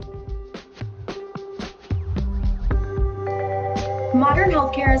Modern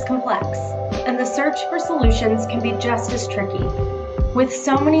healthcare is complex, and the search for solutions can be just as tricky. With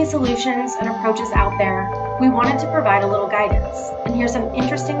so many solutions and approaches out there, we wanted to provide a little guidance and hear some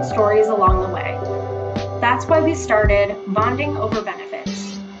interesting stories along the way. That's why we started Bonding Over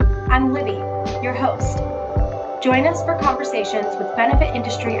Benefits. I'm Libby, your host. Join us for conversations with benefit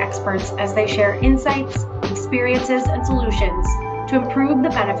industry experts as they share insights, experiences, and solutions to improve the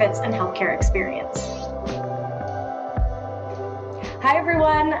benefits and healthcare experience. Hi,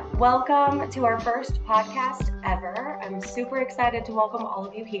 everyone. Welcome to our first podcast ever. I'm super excited to welcome all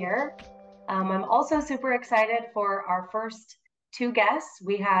of you here. I'm also super excited for our first two guests.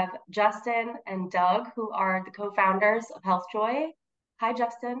 We have Justin and Doug, who are the co-founders of HealthJoy. Hi,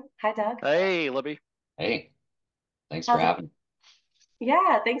 Justin. Hi, Doug. Hey, Libby. Hey, thanks for How's it? having me.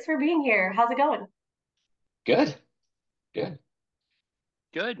 Yeah, thanks for being here. How's it going? Good, good.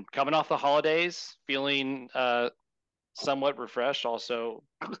 Good. Coming off the holidays, feeling somewhat refreshed. Also,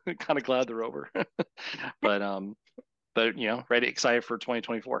 kind of glad they're over. but ready, excited for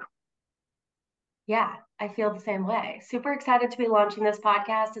 2024. Yeah, I feel the same way. Super excited to be launching this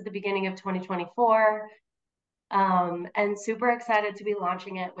podcast at the beginning of 2024. And super excited to be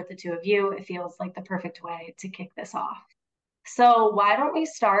launching it with the two of you. It feels like the perfect way to kick this off. So, why don't we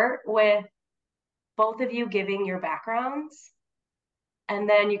start with both of you giving your backgrounds, and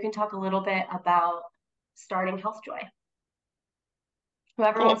then you can talk a little bit about starting HealthJoy.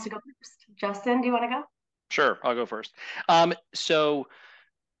 Whoever Cool. wants to go first. Justin, do you want to go? Sure, I'll go first. I'll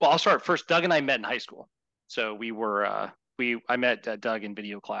start first. Doug and I met in high school. So I met Doug in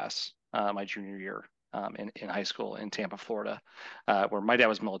video class my junior year in high school in Tampa, Florida, where my dad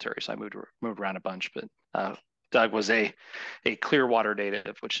was military, so I moved around a bunch. But Doug was a Clearwater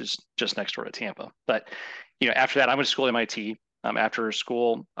native, which is just next door to Tampa. But after that, I went to school at MIT. After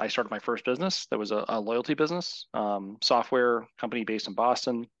school, I started my first business. That was a loyalty business, software company based in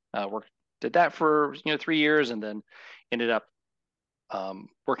Boston. Did that for 3 years, and then ended up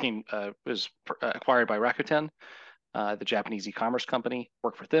working. Was acquired by Rakuten, the Japanese e-commerce company.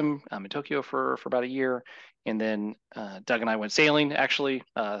 Worked for them in Tokyo for about a year, and then Doug and I went sailing actually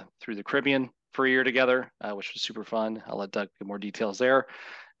through the Caribbean for a year together, which was super fun. I'll let Doug give more details there.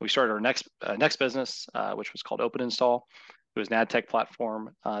 We started our next business, which was called Open Install. It was an ad tech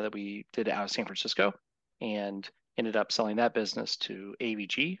platform that we did out of San Francisco, and ended up selling that business to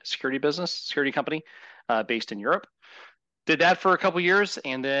AVG, security company based in Europe. Did that for a couple of years,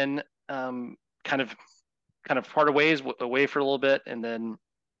 and then kind of parted ways away for a little bit, and then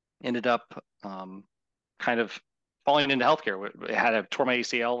ended up kind of falling into healthcare. I had a tore my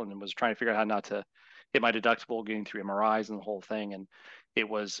ACL and was trying to figure out how not to hit my deductible, getting through MRIs and the whole thing. And it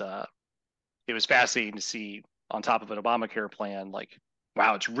was fascinating to see on top of an Obamacare plan, like,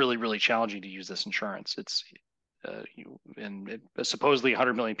 wow, it's really, really challenging to use this insurance. It's supposedly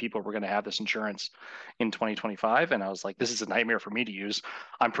 100 million people were going to have this insurance in 2025. And I was like, this is a nightmare for me to use.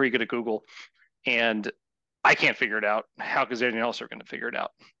 I'm pretty good at Google, and I can't figure it out. How is anyone else are going to figure it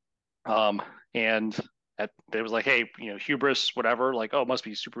out? And it was like, hey, hubris, whatever. Like, oh, it must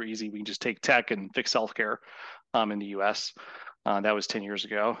be super easy. We can just take tech and fix healthcare in the U.S. That was 10 years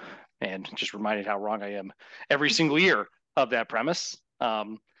ago, and just reminded how wrong I am every single year of that premise.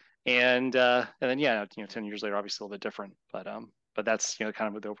 And then 10 years later, obviously a little bit different, but that's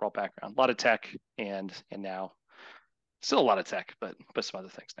kind of the overall background. A lot of tech, and now still a lot of tech, but some other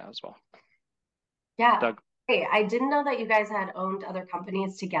things now as well. Yeah. Doug. Hey, I didn't know that you guys had owned other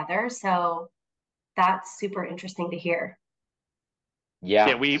companies together, so that's super interesting to hear. Yeah,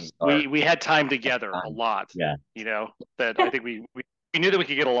 Yeah, we had time together a time. lot. Yeah, That I think we knew that we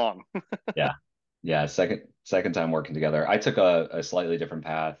could get along. yeah, yeah. Second time working together. I took a slightly different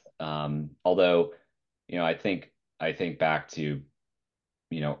path. Although, I think back to,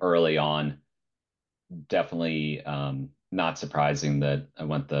 early on, definitely not surprising that I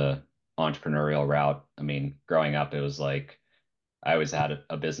went the entrepreneurial route. I mean, growing up, it was like I always had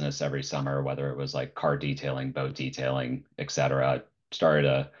a business every summer, whether it was like car detailing, boat detailing, etc. Started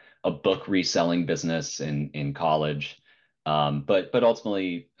a book reselling business in college. But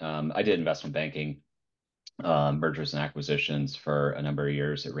ultimately, I did investment banking, mergers and acquisitions for a number of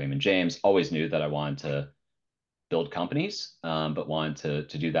years at Raymond James. Always knew that I wanted to build companies, but wanted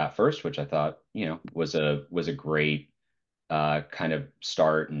to do that first, which I thought, was a great kind of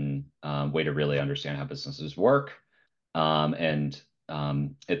start and way to really understand how businesses work. And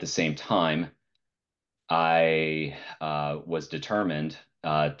at the same time, I was determined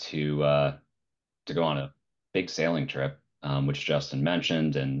to go on a big sailing trip, which Justin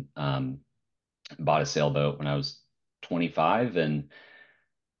mentioned, and bought a sailboat when I was 25 and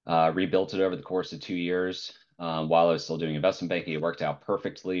rebuilt it over the course of 2 years. while I was still doing investment banking. It worked out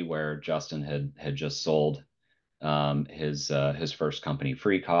perfectly where Justin had just sold his first company,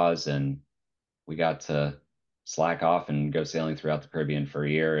 Free Cause, and we got to slack off and go sailing throughout the Caribbean for a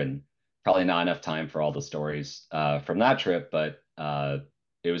year. And probably not enough time for all the stories from that trip, but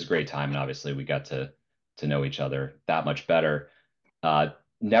it was a great time. And obviously, we got to know each other that much better.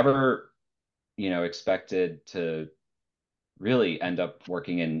 Never, expected to really end up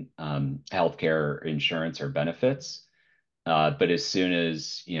working in healthcare, insurance, or benefits. But as soon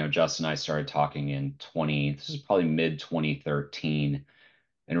as, Justin and I started talking this is probably mid 2013,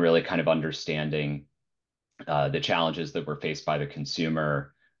 and really kind of understanding the challenges that were faced by the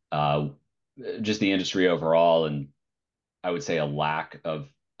consumer, uh, just the industry overall, and I would say a lack of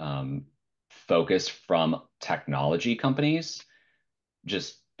focus from technology companies,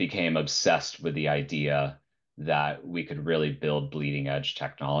 just became obsessed with the idea that we could really build bleeding edge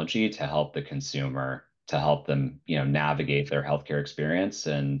technology to help the consumer, to help them, navigate their healthcare experience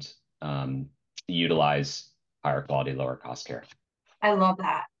and utilize higher quality, lower cost care. I love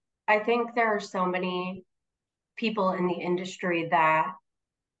that. I think there are so many people in the industry that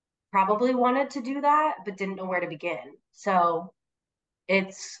probably wanted to do that, but didn't know where to begin. So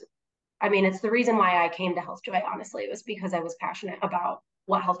it's, it's the reason why I came to HealthJoy, honestly. It was because I was passionate about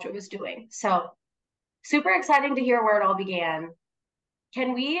what HealthJoy was doing. So super exciting to hear where it all began.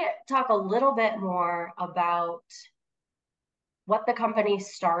 Can we talk a little bit more about what the company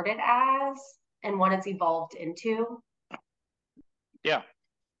started as and what it's evolved into? Yeah.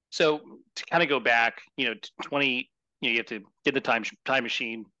 So to kind of go back, to 20, you have to get the time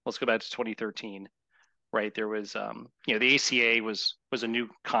machine. Let's go back to 2013, right? There was, the ACA was a new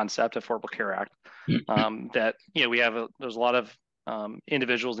concept, Affordable Care Act, that, there's a lot of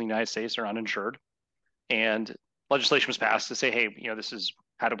individuals in the United States that are uninsured, and legislation was passed to say, hey, this is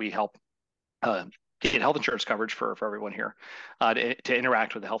how do we help get health insurance coverage for everyone here, to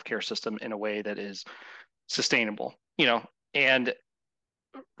interact with the healthcare system in a way that is sustainable, and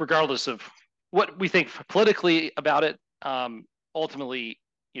regardless of what we think politically about it, ultimately,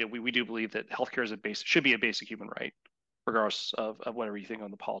 we do believe that healthcare should be a basic human right, regardless of whatever you think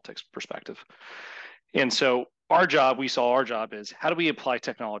on the politics perspective. And so we saw our job is how do we apply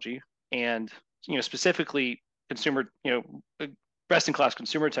technology and, specifically consumer, best in class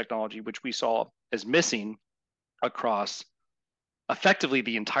consumer technology, which we saw as missing across effectively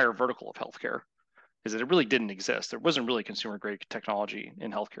the entire vertical of healthcare, is that it really didn't exist. There wasn't really consumer grade technology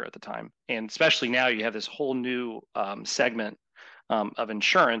in healthcare at the time. And especially now you have this whole new segment of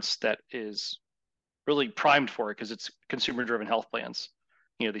insurance that is really primed for it because it's consumer driven health plans.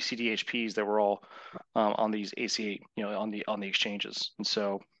 The CDHPs that were all on these ACA, on the exchanges. And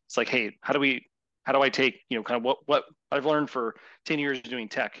so it's like, hey, how do I take, kind of what I've learned for 10 years doing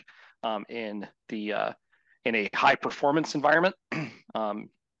tech in a high performance environment,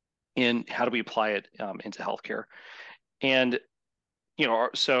 in how do we apply it into healthcare? And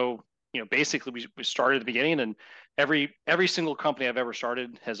basically we started at the beginning, and every single company I've ever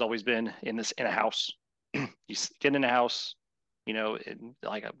started has always been in a house. You get in a house,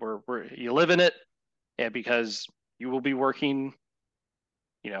 like you live in it, and because you will be working,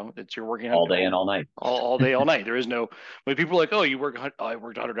 you're working all day and all night, all day, all night. There is no, when people are like, oh, I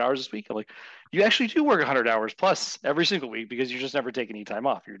worked 100 hours this week. I'm like, you actually do work 100 hours plus every single week because you just never take any time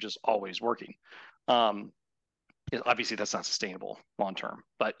off. You're just always working. Obviously that's not sustainable long term,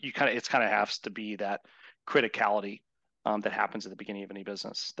 but it's kind of has to be that criticality that happens at the beginning of any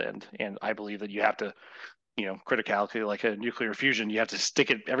business. And I believe that you have to, criticality, like a nuclear fusion, you have to stick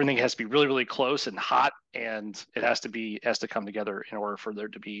it. Everything has to be really, really close and hot, and it has to come together in order for there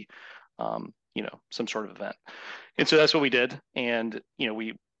to be, some sort of event. And so that's what we did. And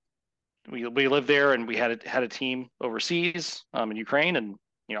we lived there, and we had a team overseas in Ukraine, and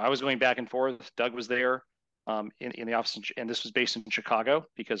I was going back and forth. Doug was there in the office, and this was based in Chicago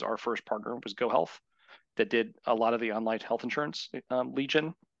because our first partner was GoHealth, that did a lot of the online health insurance lead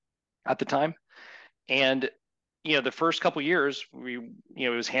gen at the time. And the first couple of years, it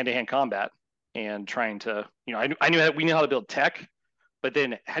was hand-to-hand combat and trying to, we knew how to build tech, but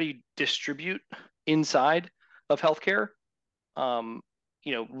then how do you distribute inside of healthcare?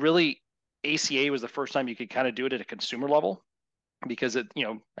 Really, ACA was the first time you could kind of do it at a consumer level, because it,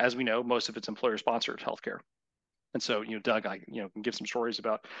 as we know, most of it's employer-sponsored healthcare. And so, Doug, I can give some stories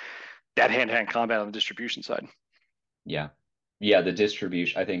about that hand-to-hand combat on the distribution side. Yeah. The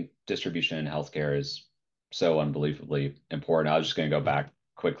distribution, I think distribution in healthcare is so unbelievably important. I was just going to go back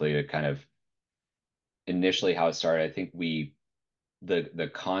quickly to kind of initially how it started. I think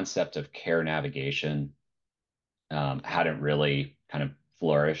the concept of care navigation hadn't really kind of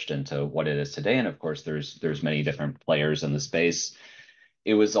flourished into what it is today. And of course, there's many different players in the space.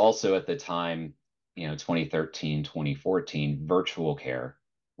 It was also at the time, 2013, 2014, virtual care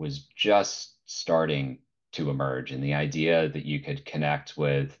was just starting to emerge. And the idea that you could connect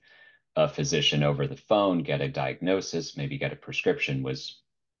with a physician over the phone, get a diagnosis, maybe get a prescription was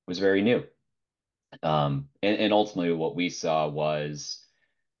very new. And ultimately what we saw was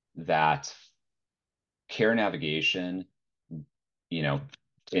that care navigation, you know,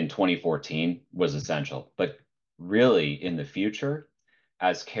 in 2014 was essential. But really in the future,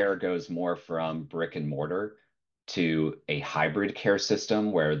 as care goes more from brick and mortar to a hybrid care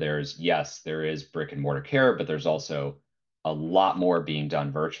system where there is brick and mortar care, but there's also a lot more being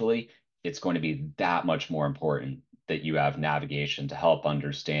done virtually, it's going to be that much more important that you have navigation to help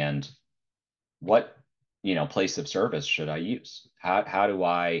understand what, place of service should I use? How do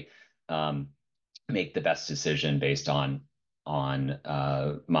I make the best decision based on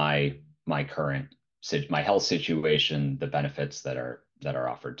my current my health situation, the benefits that are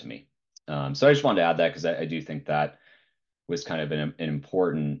offered to me. So I just wanted to add that because I do think that was kind of an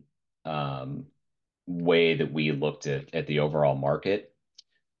important way that we looked at the overall market.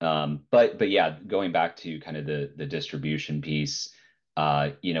 But yeah, going back to kind of the distribution piece,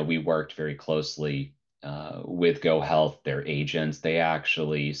 we worked very closely with Go Health, their agents.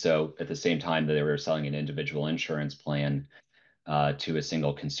 So at the same time that they were selling an individual insurance plan to a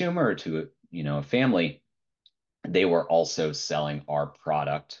single consumer or to a family, they were also selling our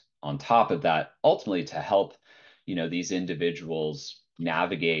product on top of that, ultimately to help these individuals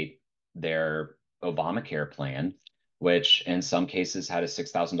navigate their Obamacare plan, which in some cases had a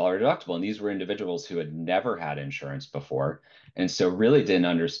 $6,000 deductible. And these were individuals who had never had insurance before. And so really didn't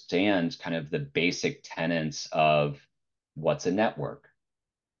understand kind of the basic tenets of what's a network,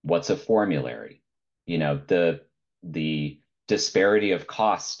 what's a formulary, the disparity of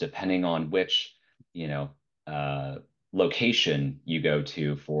costs depending on which, uh, location you go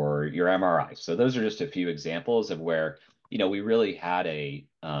to for your MRI. So those are just a few examples of where, we really had a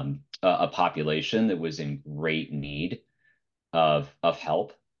population that was in great need of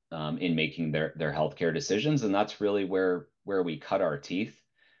help in making their healthcare decisions. And that's really where we cut our teeth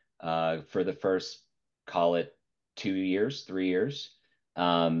for the first, call it 2 years, 3 years.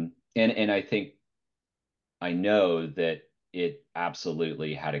 And I know that it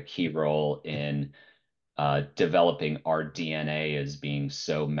absolutely had a key role in developing our DNA as being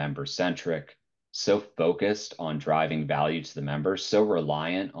so member centric, so focused on driving value to the member, so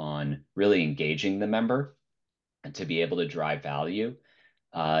reliant on really engaging the member to be able to drive value.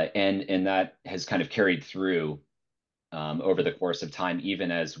 And that has kind of carried through over the course of time, even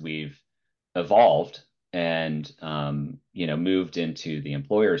as we've evolved and moved into the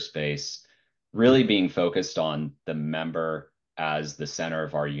employer space, really being focused on the member as the center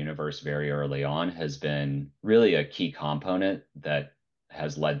of our universe very early on has been really a key component that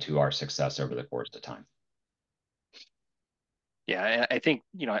has led to our success over the course of time. Yeah, I think,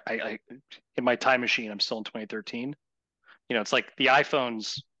 I in my time machine, I'm still in 2013. It's like the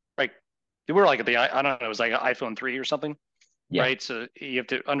iPhones, like they were like I don't know, it was like an iPhone 3 or something, Yeah. right? So you have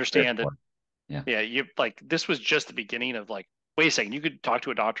to understand that, you like this was just the beginning of like, wait a second, you could talk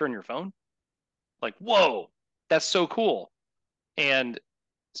to a doctor on your phone? Like, whoa, that's so cool. And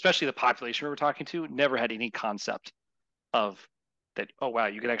especially the population we were talking to never had any concept of that. Oh wow,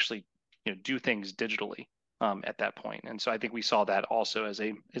 you could actually do things digitally at that point. And so I think we saw that also as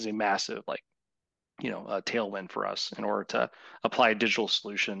a massive like a tailwind for us in order to apply a digital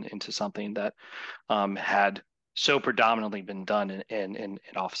solution into something that had so predominantly been done in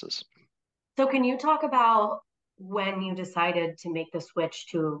offices. So can you talk about when you decided to make the switch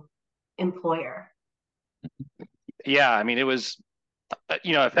to employer? Yeah, I mean it was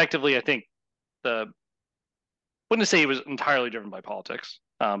effectively I think the wouldn't say it was entirely driven by politics,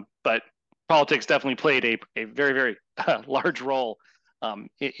 but politics definitely played a very very large role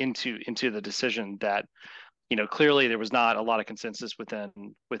into the decision that clearly there was not a lot of consensus within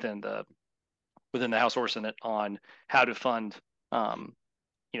the House or Senate on how to fund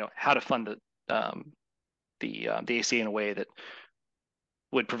how to fund the ACA in a way that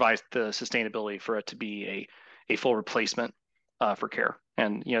would provide the sustainability for it to be a full replacement for care.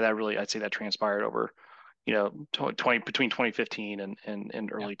 And that really I'd say that transpired over between 2015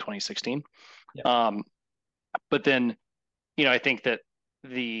 and early 2016. Yeah. But then I think that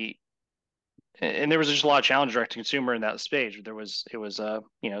and there was just a lot of challenge direct to consumer in that space. It was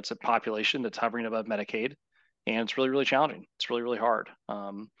it's a population that's hovering above Medicaid, and it's really really challenging. It's really really hard.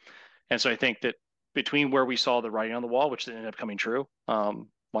 And so I think that between where we saw the writing on the wall, which ended up coming true,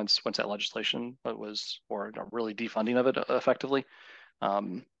 once that legislation was or really defunding of it effectively,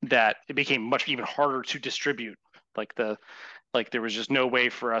 that it became much even harder to distribute. Like there was just no way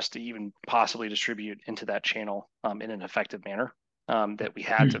for us to even possibly distribute into that channel in an effective manner. That we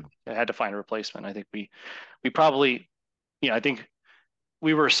had to find a replacement. I think we probably, I think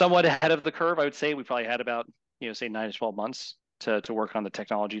we were somewhat ahead of the curve. I would say we probably had about, say 9 to 12 months to work on the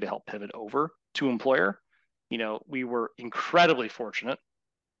technology to help pivot over to employer. We were incredibly fortunate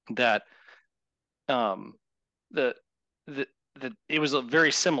that the the it was a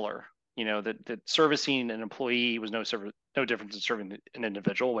very similar. That servicing an employee was no different than serving an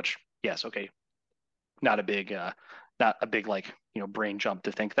individual. Which, yes, okay, not a big like brain jump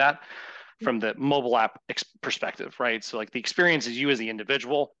to think that from the mobile app perspective, right? So like the experience as you as the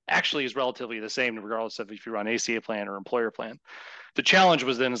individual actually is relatively the same regardless of if you run ACA plan or employer plan. The challenge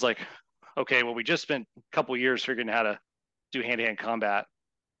was then is like, okay, well, we just spent a couple of years figuring out how to do hand-to-hand combat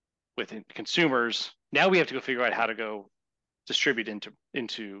with consumers. Now we have to go figure out how to go distribute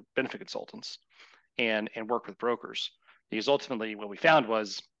into benefit consultants and work with brokers. Because ultimately what we found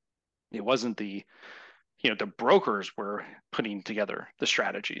was it wasn't the brokers were putting together the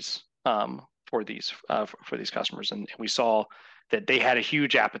strategies for these customers, and we saw that they had a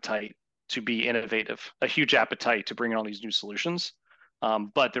huge appetite to be innovative, a huge appetite to bring in all these new solutions,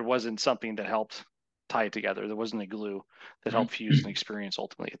 but there wasn't something that helped tie it together. There wasn't a glue that helped fuse an experience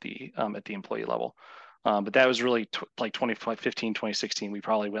ultimately at the employee level. But that was really like 2015, 2016. We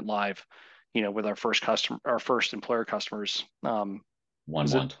probably went live, with our first employer customers.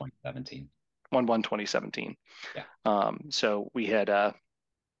 1/1/2017. 1/1/2017. Yeah. So we had,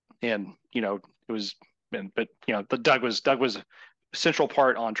 and it was, but the Doug was a central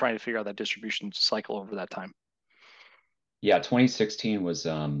part on trying to figure out that distribution cycle over that time. Yeah, 2016 was,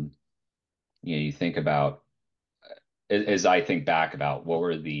 you think about, as I think back about what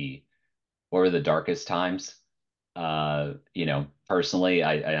were the darkest times. Personally,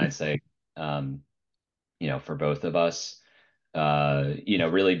 I'd say, for both of us,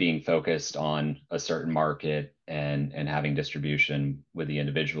 really being focused on a certain market and having distribution with the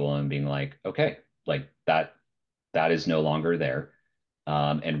individual and being like, okay, like that is no longer there.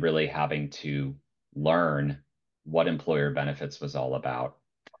 And really having to learn what employer benefits was all about.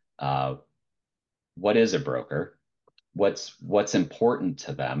 What is a broker? What's important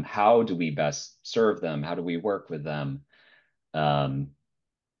to them? How do we best serve them? How do we work with them? And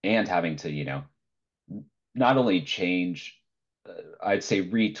having to, not only change, I'd say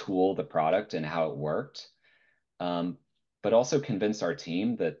retool the product and how it worked, but also convince our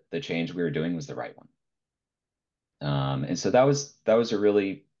team that the change we were doing was the right one. And so that was a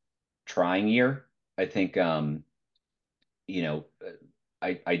really trying year. I think, I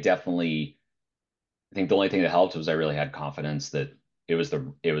definitely, I think the only thing that helped was I really had confidence that it was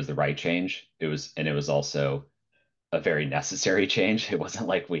the right change. It was also a very necessary change. It wasn't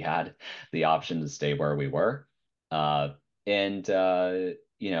like we had the option to stay where we were. And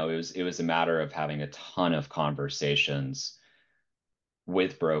it was a matter of having a ton of conversations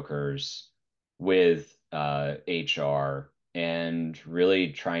with brokers, with HR, and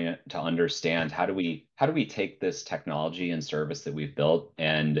really trying to understand how do we take this technology and service that we've built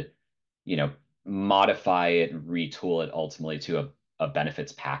and modify it and retool it ultimately to a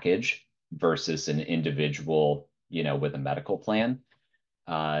benefits package versus an individual, with a medical plan,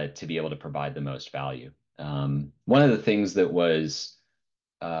 to be able to provide the most value. One of the things that was,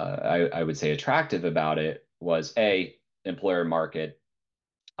 I would say, attractive about it was employer market,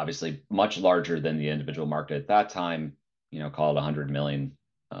 obviously much larger than the individual market at that time, call it 100 million,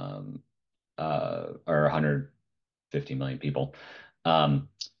 or 150 million people. And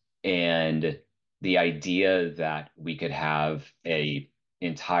the idea that we could have a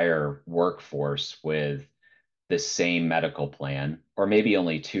entire workforce with the same medical plan, or maybe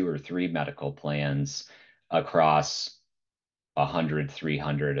only 2 or 3 medical plans across 100,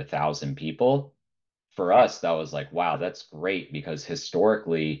 300, 1,000 people. For us, that was like, wow, that's great, because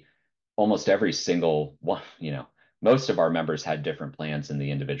historically, almost every single one, most of our members had different plans in the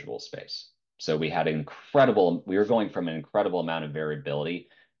individual space. So we were going from an incredible amount of variability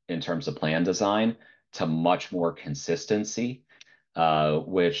in terms of plan design to much more consistency,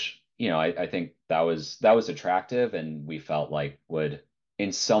 which, I think that was attractive, and we felt like would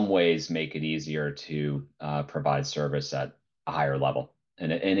in some ways make it easier to provide service at a higher level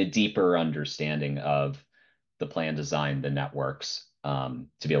and a deeper understanding of the plan design, the networks,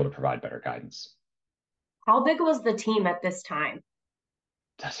 to be able to provide better guidance. How big was the team at this time?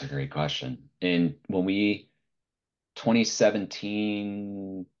 That's a great question. And when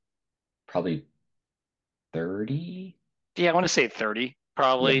 2017, probably 30. Yeah, I want to say 30,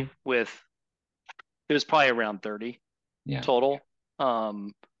 probably. Yeah. It was probably around 30 Yeah. total.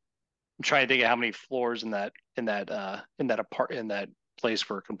 I'm trying to think of how many floors in that place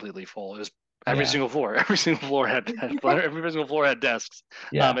were completely full. It was every Yeah. single floor. Every single floor had every single floor had desks.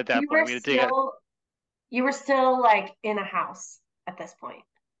 Yeah. At that point, we had to take you were still like in a house at this point.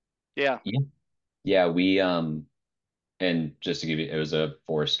 yeah. Yeah, we and just to give you, it was a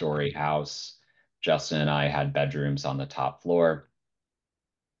 4-story house. Justin and I had bedrooms on the top floor,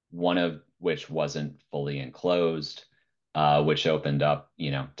 one of which wasn't fully enclosed, which opened up,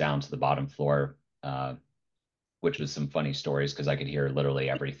 down to the bottom floor, which was some funny stories because I could hear literally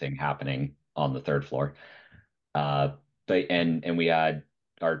everything happening on the third floor. But we had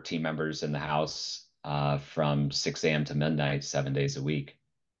our team members in the house from 6 a.m. to midnight, 7 days a week,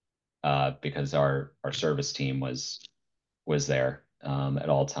 because our service team was there at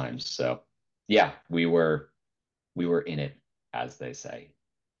all times. So yeah, we were in it, as they say.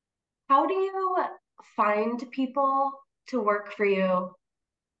 How do you find people to work for you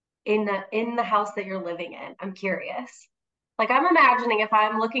in the house that you're living in? I'm curious. Like I'm imagining if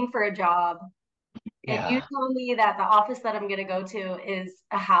I'm looking for a job and you Yeah. tell me that the office that I'm going to go to is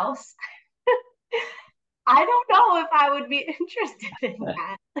a house, I don't know if I would be interested in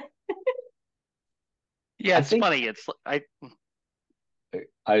that. Yeah, I it's think funny.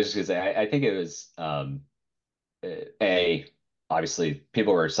 I was just gonna say I think it was a obviously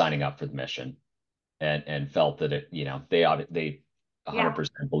people were signing up for the mission and felt that they Yeah.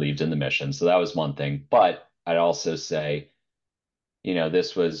 100% believed in the mission. So that was one thing. But I'd also say,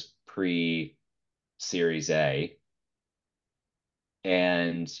 this was pre Series A.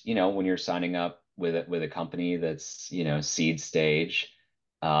 And, when you're signing up with a company that's, seed stage,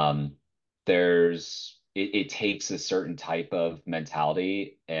 um, it takes a certain type of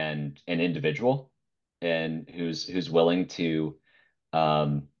mentality and an individual and who's willing to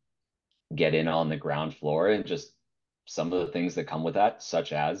um, get in on the ground floor and just some of the things that come with that,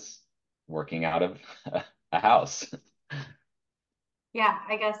 such as working out of a house. Yeah,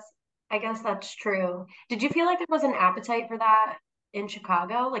 I guess that's true. Did you feel like there was an appetite for that in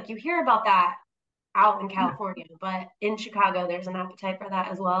Chicago? Like you hear about that out in California, but in Chicago there's an appetite for that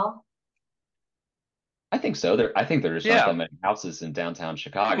as well. I think so. I think there's not Yeah. that many houses in downtown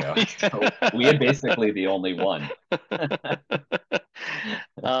Chicago. So we had basically the only one.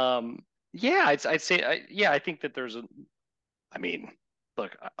 um, yeah, I'd say, yeah, I think that I mean,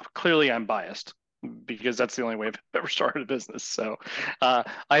 look, clearly I'm biased because that's the only way I've ever started a business. So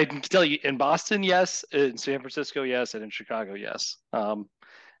I can tell you in Boston, yes, in San Francisco, yes, and in Chicago, yes.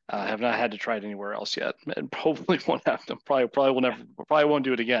 I have not had to try it anywhere else yet, and hopefully won't have to. Probably will never. Probably won't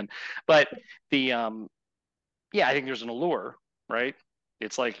do it again. But the yeah, I think there's an allure, right?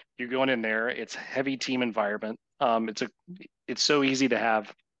 It's like you're going in there. It's heavy team environment. It's so easy to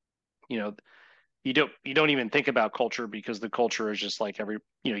have. You know, you don't even think about culture because the culture is just like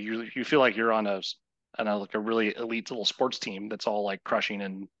you feel like you're on a like a really elite little sports team that's all like crushing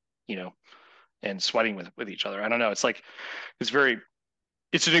and you know and sweating with each other. I don't know. It's very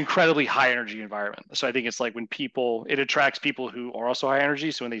it's an incredibly high energy environment. So I think it's like it attracts people who are also high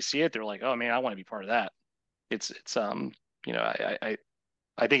energy. So when they see it, they're like, oh man, I want to be part of that. It's you know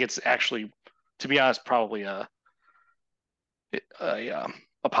I think it's actually, to be honest, probably a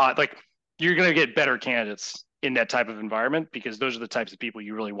pot like you're going to get better candidates in that type of environment because those are the types of people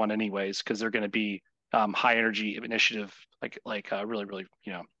you really want anyways because they're going to be high energy initiative really really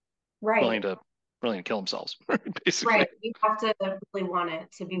willing Right. to kill themselves basically. Right. You have to really want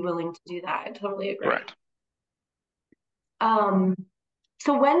it to be willing to do that. I totally agree. Correct. Um,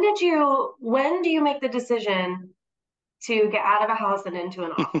 so when do you make the decision to get out of a house and into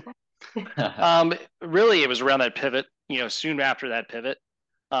an office? Really, it was around that pivot. Soon after that pivot,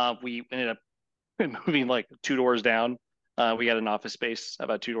 we ended up moving like 2 doors down. We got an office space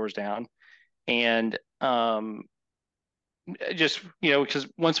about 2 doors down, and just because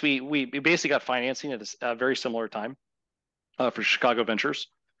once we basically got financing at a very similar time for Chicago Ventures,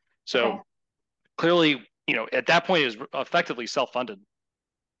 Okay. so clearly at that point it was effectively self-funded,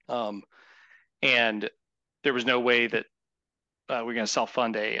 and there was no way that we're going to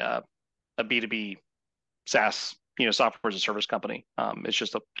self-fund a B2B SaaS, software as a service company. It's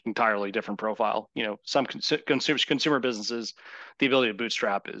just an entirely different profile. Some consumer businesses, the ability to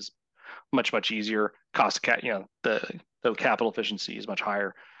bootstrap is much, much easier. The capital efficiency is much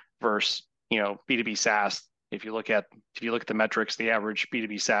higher versus, B2B SaaS. If you look at the metrics, the average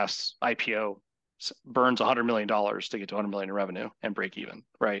B2B SaaS IPO burns $100 million to get to $100 million in revenue and break even,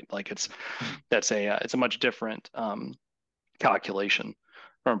 right? Like it's a much different calculation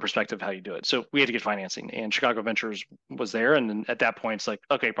from a perspective of how you do it. So we had to get financing, and Chicago Ventures was there. And then at that point, it's like,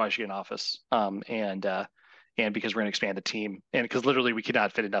 okay, probably should get an office. and because we're going to expand the team, and because literally we could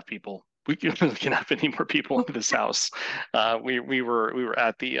not fit enough people. We cannot fit any more people into this house. We were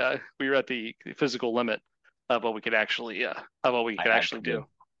at the physical limit of what we could actually do.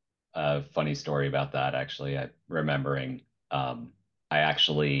 A funny story about that, actually. I remembering, I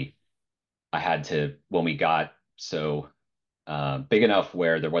actually I had to, when we got big enough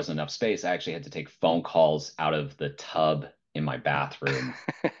where there wasn't enough space, I actually had to take phone calls out of the tub in my bathroom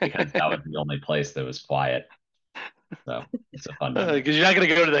because that was the only place that was quiet. So it's a fun memory. Because you're not going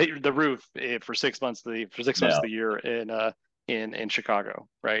to go to the roof for 6 months No, of the year in Chicago,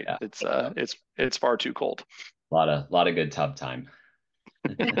 right? yeah, It's far too cold. a lot of good tub time.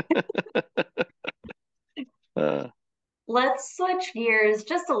 Let's switch gears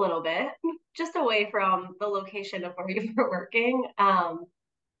just a little bit, just away from the location of where you were working.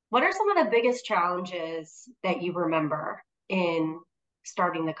 What are some of the biggest challenges that you remember in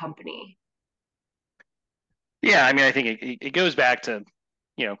starting the company? Yeah, I mean, I think it goes back to,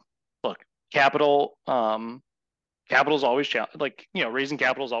 look, capital. Capital's always like, raising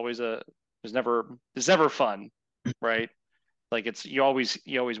capital is always it's never fun, right? Like you always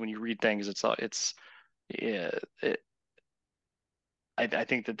when you read things, yeah, I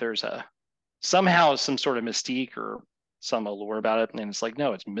think that there's somehow some sort of mystique or some allure about it, and it's like,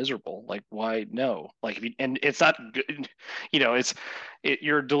 no, it's miserable. Like, why? No, like and it's not good.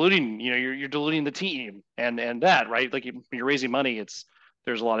 You're diluting, you're diluting the team and that, right? Like when you're raising money,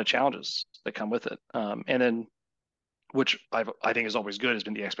 there's a lot of challenges that come with it, and then which I think is always good has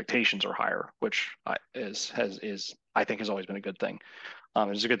been the expectations are higher, which I think has always been a good thing.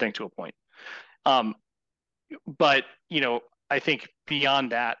 It's a good thing to a point. Um, but I think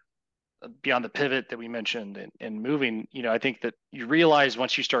beyond that, beyond the pivot that we mentioned and moving, I think that you realize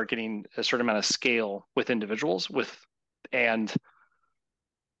once you start getting a certain amount of scale with individuals and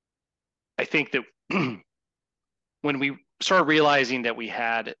I think that when we started realizing that we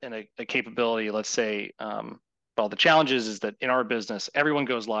had a capability, let's say, well, the challenge is that in our business, everyone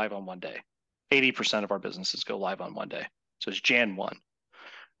goes live on one day. 80% of our businesses go live on one day. So it's Jan 1,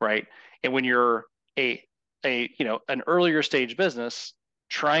 right? And when you're an earlier stage business,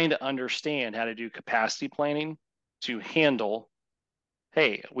 trying to understand how to do capacity planning to handle,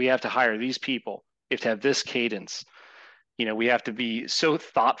 hey, we have to hire these people, we have to have this cadence, we have to be so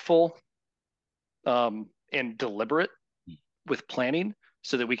thoughtful and deliberate with planning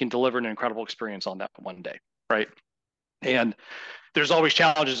so that we can deliver an incredible experience on that one day, right? And there's always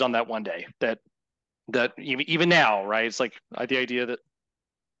challenges on that one day that even now, right? It's like the idea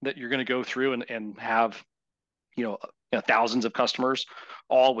that you're going to go through and have thousands of customers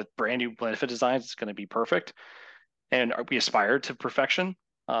all with brand new benefit designs. It's going to be perfect, and we aspire to perfection,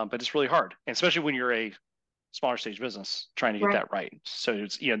 but it's really hard, and especially when you're a smaller stage business trying to get that right. So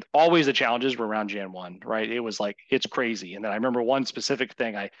it's always the challenges were around Jan 1, right? It was like it's crazy. And then I remember one specific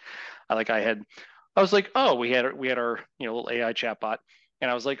thing I was like, oh, we had our little AI chatbot,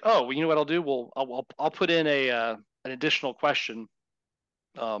 and I was like, oh, well, you know what I'll do? Well, I'll put in an additional question,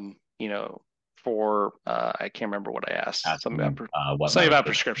 for I can't remember what I asked. Something about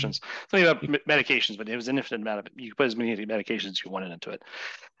prescriptions, something about medications, but it was an infinite amount of you could put as many medications as you wanted into it,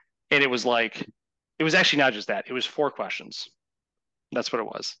 and it was actually not just that. It was 4 questions. That's what it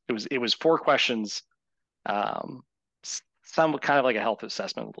was. It was 4 questions, some kind of like a health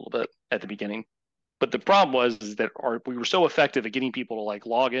assessment a little bit at the beginning. But the problem was that we were so effective at getting people to like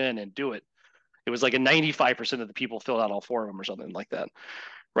log in and do it. It was like a 95% of the people filled out all 4 of them or something like that,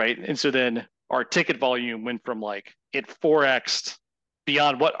 right? And so then our ticket volume went from like it 4x'd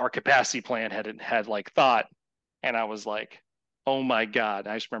beyond what our capacity plan had like thought, and I was like, oh my God.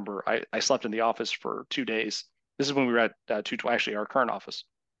 I just remember I slept in the office for 2 days. This is when we were at actually our current office.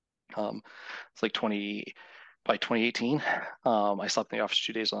 It's like by 2018. I slept in the office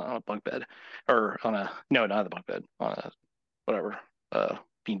 2 days on a bunk bed, or no, not the bunk bed, on a whatever,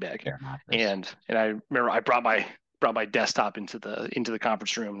 beanbag. And I remember I brought my desktop into the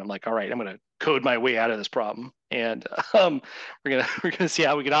conference room, and I'm like, all right, I'm gonna code my way out of this problem, and we're gonna see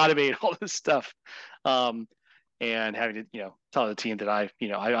how we can automate all this stuff. And having to tell the team that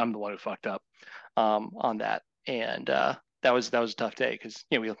I'm the one who fucked up on that, and that was a tough day because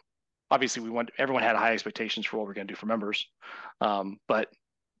we obviously everyone had high expectations for what we're going to do for members, but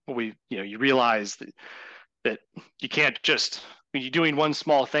you realize that you can't just when you're doing one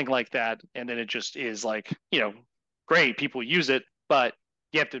small thing like that and then it just is like great, people use it, but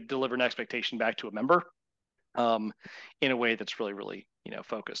you have to deliver an expectation back to a member in a way that's really really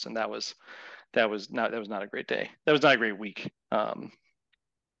focused, and that was not a great day. That was not a great week. And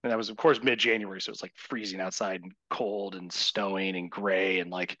that was of course mid-January, so it's like freezing outside and cold and snowing and gray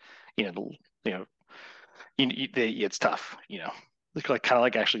and like It's tough, It's like kind of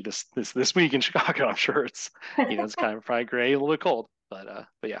like actually this week in Chicago. I'm sure it's it's kind of probably gray, a little bit cold, but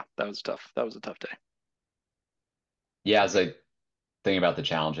yeah, that was tough. That was a tough day. Yeah, as I think about the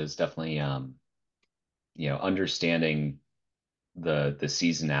challenges, definitely understanding the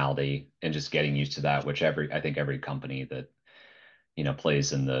seasonality and just getting used to that, which I think every company that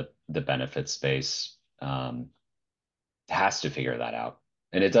plays in the benefit space has to figure that out.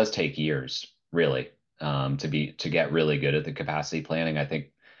 And it does take years, really, to get really good at the capacity planning. I think,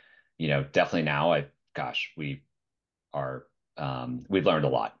 definitely now we are we've learned a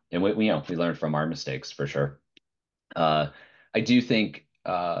lot. And we learned from our mistakes for sure. I do think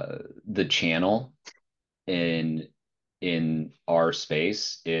the channel in our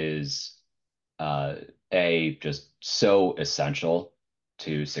space is just so essential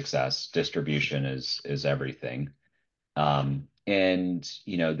to success. Distribution is everything. And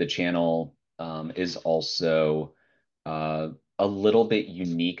the channel is also a little bit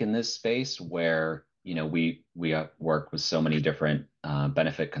unique in this space where we work with so many different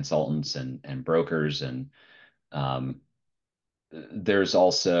benefit consultants and brokers, and um, there's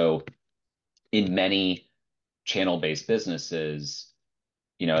also in many channel-based businesses,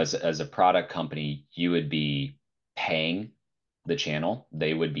 as a product company, you would be paying the channel.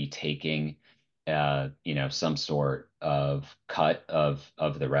 They would be taking some sort of cut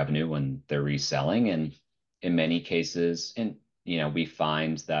of the revenue when they're reselling. And in many cases, and we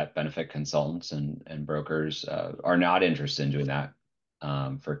find that benefit consultants and brokers are not interested in doing that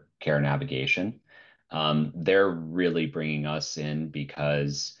for care navigation. They're really bringing us in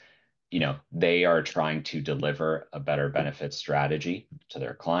because they are trying to deliver a better benefit strategy to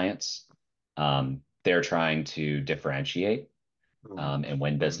their clients. They're trying to differentiate and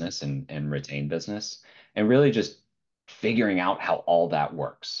win business and retain business, and really just figuring out how all that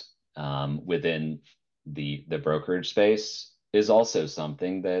works within the brokerage space is also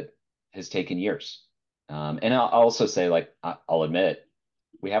something that has taken years. And I'll also say, like, I'll admit,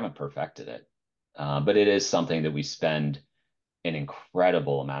 we haven't perfected it, but it is something that we spend an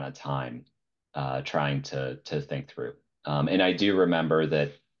incredible amount of time trying to think through. And I do remember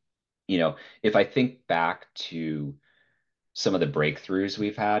that, if I think back to some of the breakthroughs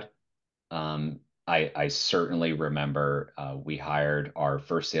we've had, I certainly remember we hired our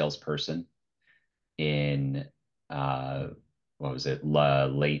first salesperson in what was it,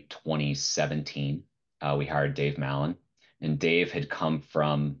 late 2017. We hired Dave Mallon, and Dave had come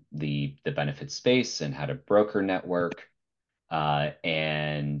from the benefit space and had a broker network.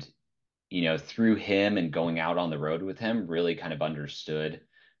 And through him and going out on the road with him, really kind of understood.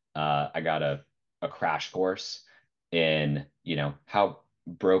 I got a crash course in, how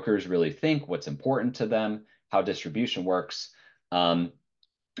brokers really think, what's important to them, how distribution works, and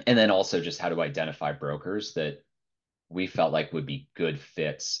then also just how to identify brokers that we felt like would be good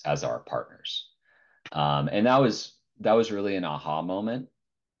fits as our partners. And that was really an aha moment.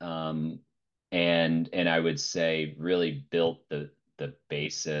 Um, and I would say really built the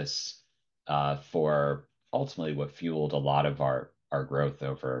basis for ultimately what fueled a lot of our growth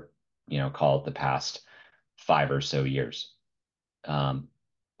over, call it the past 5 or so years. Um,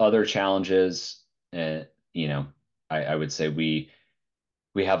 Other challenges, uh, I would say we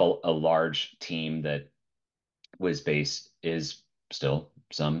have a large team that is still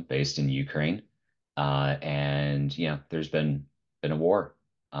some based in Ukraine. And there's been a war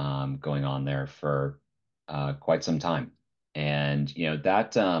going on there for quite some time. And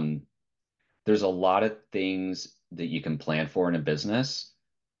that there's a lot of things that you can plan for in a business.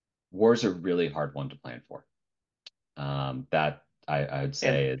 War's a really hard one to plan for. That I would and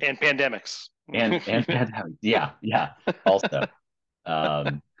say, and pandemics. and yeah, yeah, also.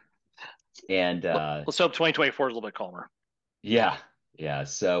 Um, and Let's hope 2024 is a little bit calmer. yeah, yeah.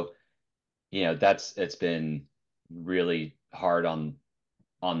 So it's been really hard on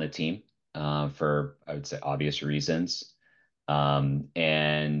the team for, I would say, obvious reasons. And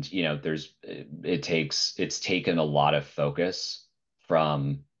it's taken a lot of focus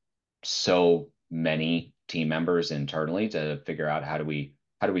from so many team members internally to figure out how do we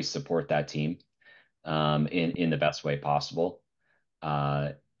support that team in the best way possible.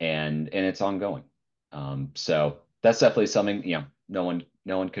 And it's ongoing. So that's definitely something no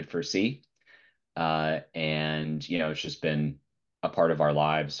one could foresee. And it's just been a part of our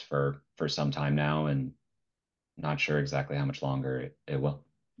lives for some time now, and not sure exactly how much longer it will.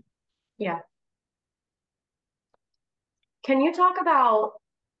 Yeah. Can you talk about,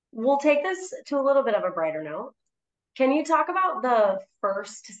 we'll take this to a little bit of a brighter note. Can you talk about the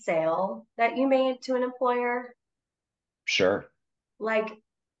first sale that you made to an employer? Sure. Like,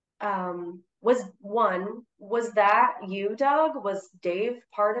 was that you, Doug? Was Dave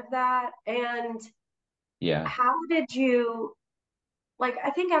part of that? And Yeah. how did you, like,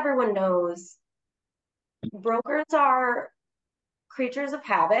 I think everyone knows brokers are creatures of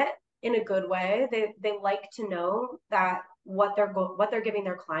habit in a good way. They like to know that what they're giving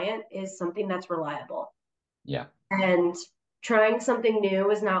their client is something that's reliable. Yeah. And trying something new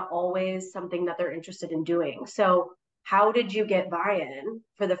is not always something that they're interested in doing. So how did you get buy-in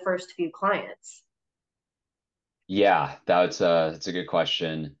for the first few clients? Yeah, that's a good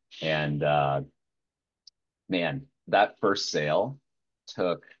question. And man, that first sale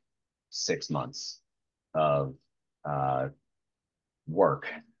took 6 months of uh, work,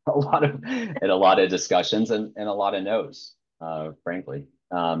 a lot of discussions and a lot of no's, frankly.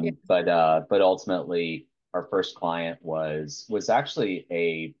 Yeah. But ultimately, our first client was actually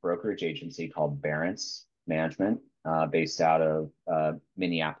a brokerage agency called Barron's Management, based out of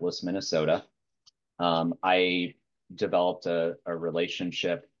Minneapolis, Minnesota. I developed a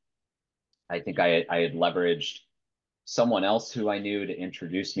relationship. I think I had leveraged someone else who I knew to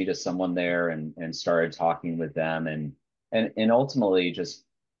introduce me to someone there, and started talking with them, and ultimately just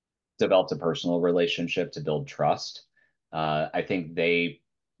developed a personal relationship to build trust. I think they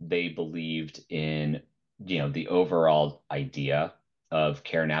believed in, the overall idea of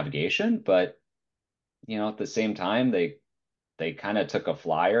care navigation, but at the same time they kind of took a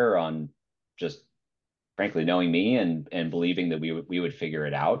flyer on just frankly knowing me, and believing that we would figure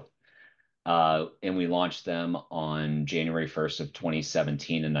it out. And we launched them on January 1st of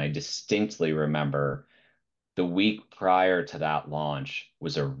 2017. And I distinctly remember the week prior to that launch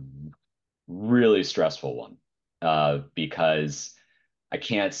was a really stressful one, because I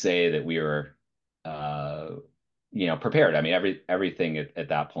can't say that we were, prepared. I mean, everything at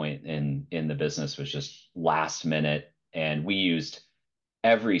that point in the business was just last minute, and we used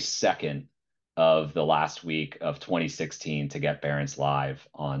every second of the last week of 2016 to get Barron's live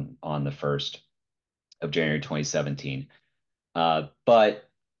on the 1st of January 2017. But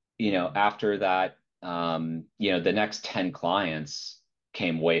after that, the next 10 clients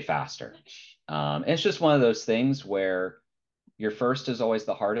came way faster. It's just one of those things where your first is always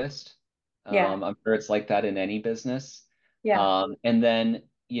the hardest. Yeah. I'm sure it's like that in any business. Yeah. And then,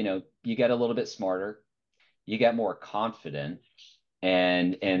 you get a little bit smarter, you get more confident,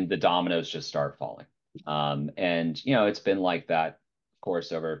 and the dominoes just start falling. And it's been like that, of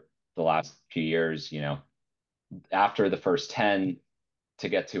course, over the last few years. After the first 10, to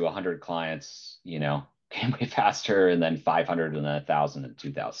get to 100 clients, came way faster, and then 500, and then 1,000 and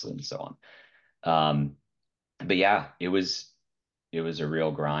 2,000 and so on. But yeah, it was a real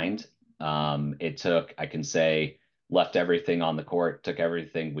grind. It took, I can say, left everything on the court, took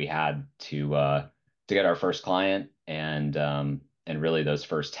everything we had to get our first client, and really those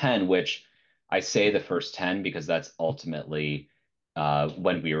first 10, which I say the first 10 because that's ultimately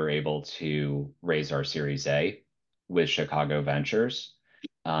when we were able to raise our Series A with Chicago Ventures,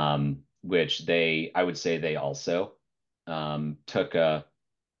 which I would say they also took a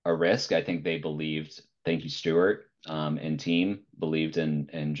risk. I think they believed, thank you, Stuart, and team believed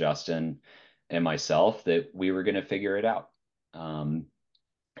in Justin and myself that we were going to figure it out,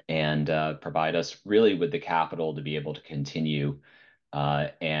 and provide us really with the capital to be able to continue,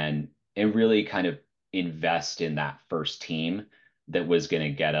 and really kind of invest in that first team that was going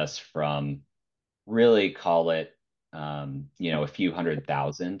to get us from, really call it, a few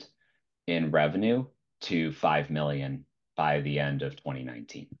 100,000 in revenue to 5 million by the end of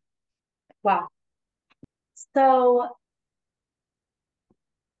 2019. Wow. So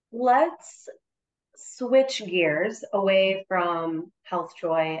let's switch gears away from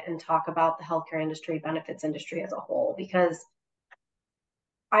HealthJoy and talk about the healthcare industry, benefits industry as a whole, because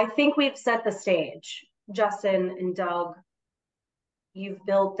I think we've set the stage. Justin and Doug, you've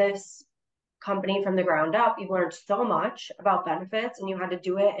built this company from the ground up. You've learned so much about benefits, and you had to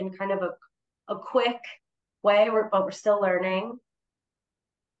do it in kind of a quick way, but we're still learning.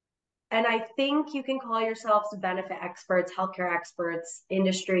 And I think you can call yourselves benefit experts, healthcare experts,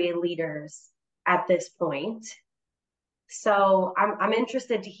 industry leaders at this point. So I'm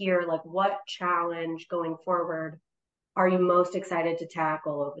interested to hear, like, what challenge going forward are you most excited to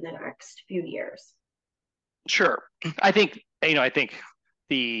tackle over the next few years? Sure. I think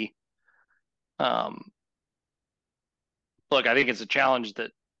the look, I think it's a challenge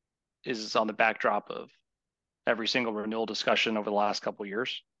that is on the backdrop of every single renewal discussion over the last couple of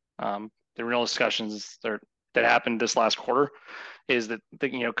years. The renewal discussions that happened this last quarter is that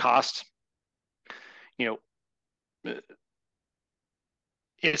the cost,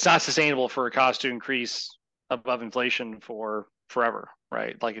 it's not sustainable for a cost to increase above inflation for forever,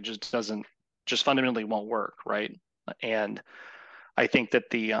 right? Like, it just doesn't just fundamentally won't work, right? And I think that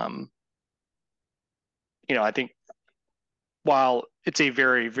I think while it's a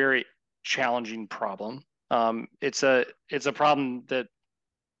very, very challenging problem, it's a problem that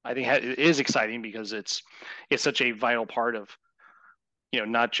I think is exciting because it's such a vital part of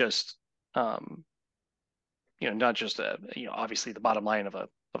not just obviously the bottom line of a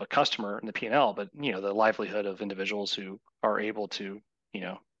customer and the P&L, but the livelihood of individuals who are able to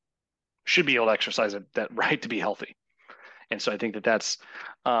should be able to exercise that right to be healthy. And so I think that's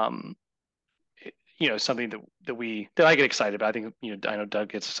something that I get excited about. I think I know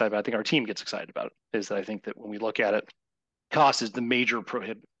Doug gets excited about. I think our team gets excited about it. Is that I think that when we look at it, cost is the major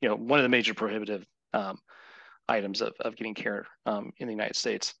one of the major prohibitive items of getting care in the United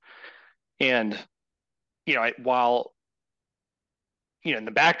States. And while and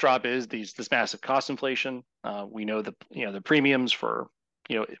the backdrop is this massive cost inflation, we know the premiums for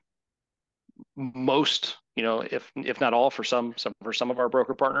most if not all for some of our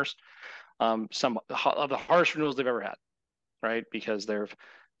broker partners, some of the hardest renewals they've ever had, right? Because they're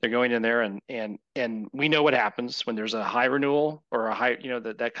going in there and we know what happens when there's a high renewal or a high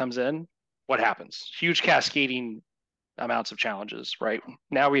that comes in. What happens? Huge cascading amounts of challenges, right?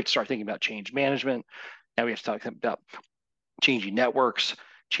 Now we have to start thinking about change management. Now we have to talk about changing networks,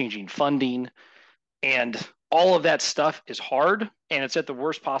 changing funding, and all of that stuff is hard, and it's at the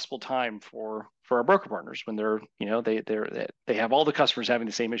worst possible time for our broker partners when they're they have all the customers having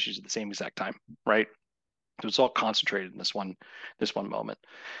the same issues at the same exact time, right? So it's all concentrated in this one moment.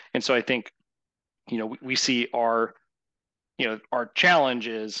 And so I think we see our challenge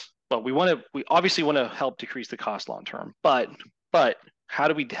is, well, we obviously want to help decrease the cost long term, but how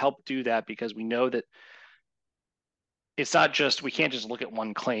do we help do that? Because we know that it's not just, we can't just look at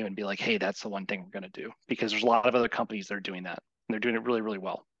one claim and be like, hey, that's the one thing we're going to do, because there's a lot of other companies that are doing that and they're doing it really, really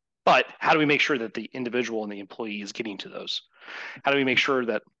well. But how do we make sure that the individual and the employee is getting to those? How do we make sure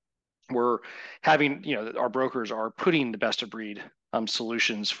that we're having, that our brokers are putting the best of breed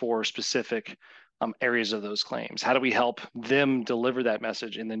solutions for specific areas of those claims? How do we help them deliver that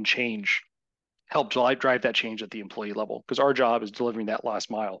message and then help drive that change at the employee level? Because our job is delivering that last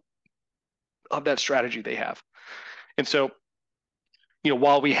mile of that strategy they have. And so,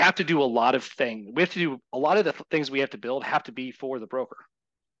 while we have to do a lot of things, we have to do a lot of the things we have to build have to be for the broker,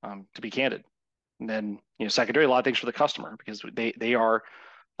 to be candid. And then, secondary, a lot of things for the customer, because they are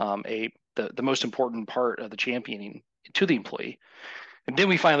the most important part of the championing to the employee. And then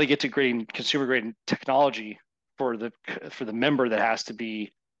we finally get to creating consumer grade technology for the member that has to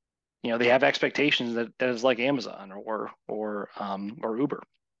be, they have expectations that is like Amazon or Uber.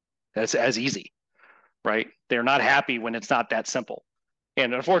 That's as easy, right? They're not happy when it's not that simple.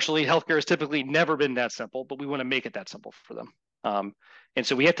 And unfortunately, healthcare has typically never been that simple, but we want to make it that simple for them. And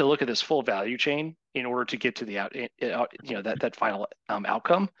so we have to look at this full value chain in order to get to the that final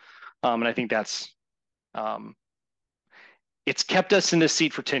outcome. And I think that's it's kept us in this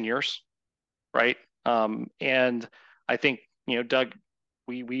seat for 10 years, right? And I think Doug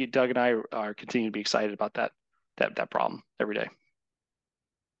and I are continuing to be excited about that problem every day.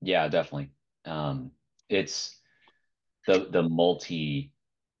 Yeah, definitely. It's the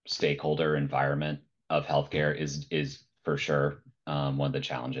multi-stakeholder environment of healthcare is for sure one of the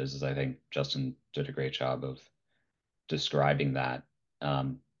challenges. Is I think Justin did a great job of describing that.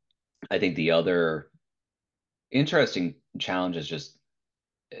 I think the other interesting challenge is just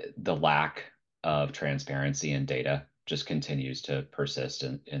the lack of transparency and data just continues to persist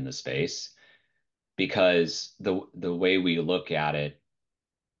in the space, because the way we look at it,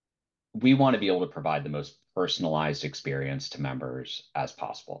 we want to be able to provide the most personalized experience to members as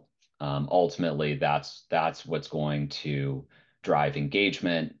possible. Ultimately, that's what's going to drive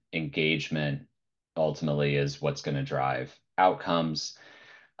engagement. Engagement ultimately is what's going to drive outcomes.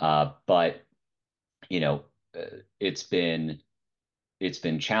 But it's been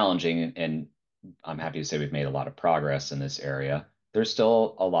challenging, and I'm happy to say we've made a lot of progress in this area. There's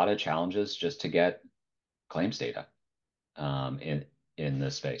still a lot of challenges just to get claims data in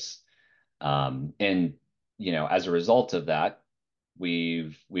this space. And as a result of that,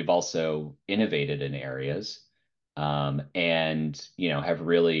 we've also innovated in areas, and have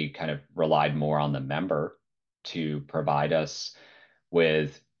really kind of relied more on the member to provide us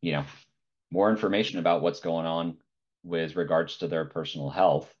with more information about what's going on with regards to their personal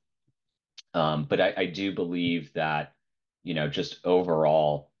health. But I do believe that just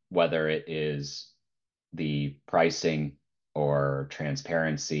overall, whether it is the pricing or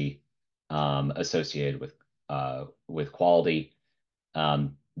transparency associated with quality,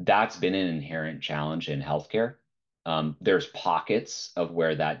 that's been an inherent challenge in healthcare. There's pockets of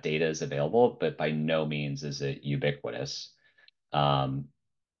where that data is available, but by no means is it ubiquitous. Um,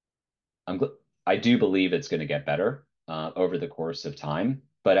 I do believe it's going to get better over the course of time,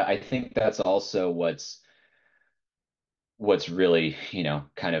 but I think that's also what's really,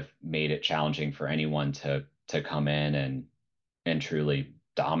 kind of made it challenging for anyone to come in and truly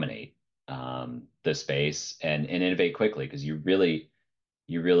dominate the space and innovate quickly, because you really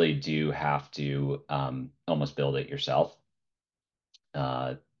do have to almost build it yourself.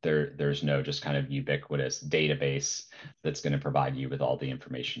 There's no just kind of ubiquitous database that's going to provide you with all the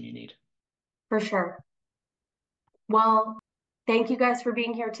information you need. For sure. Well, thank you guys for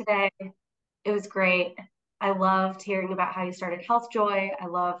being here today. It was great. I loved hearing about how you started HealthJoy. I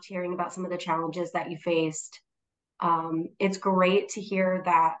loved hearing about some of the challenges that you faced. It's great to hear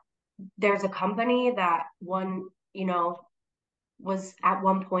that there's a company that was at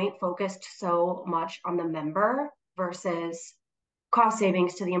one point focused so much on the member versus cost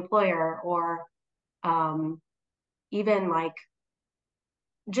savings to the employer, or even like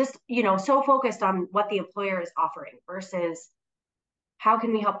just, so focused on what the employer is offering versus how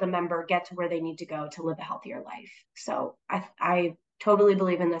can we help the member get to where they need to go to live a healthier life. So I totally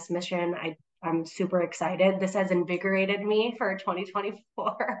believe in this mission. I'm super excited. This has invigorated me for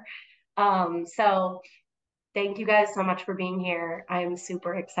 2024. So thank you guys so much for being here. I'm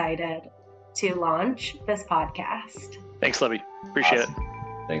super excited to launch this podcast. Thanks, Libby. Appreciate it.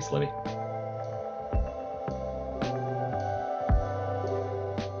 Thanks, Libby.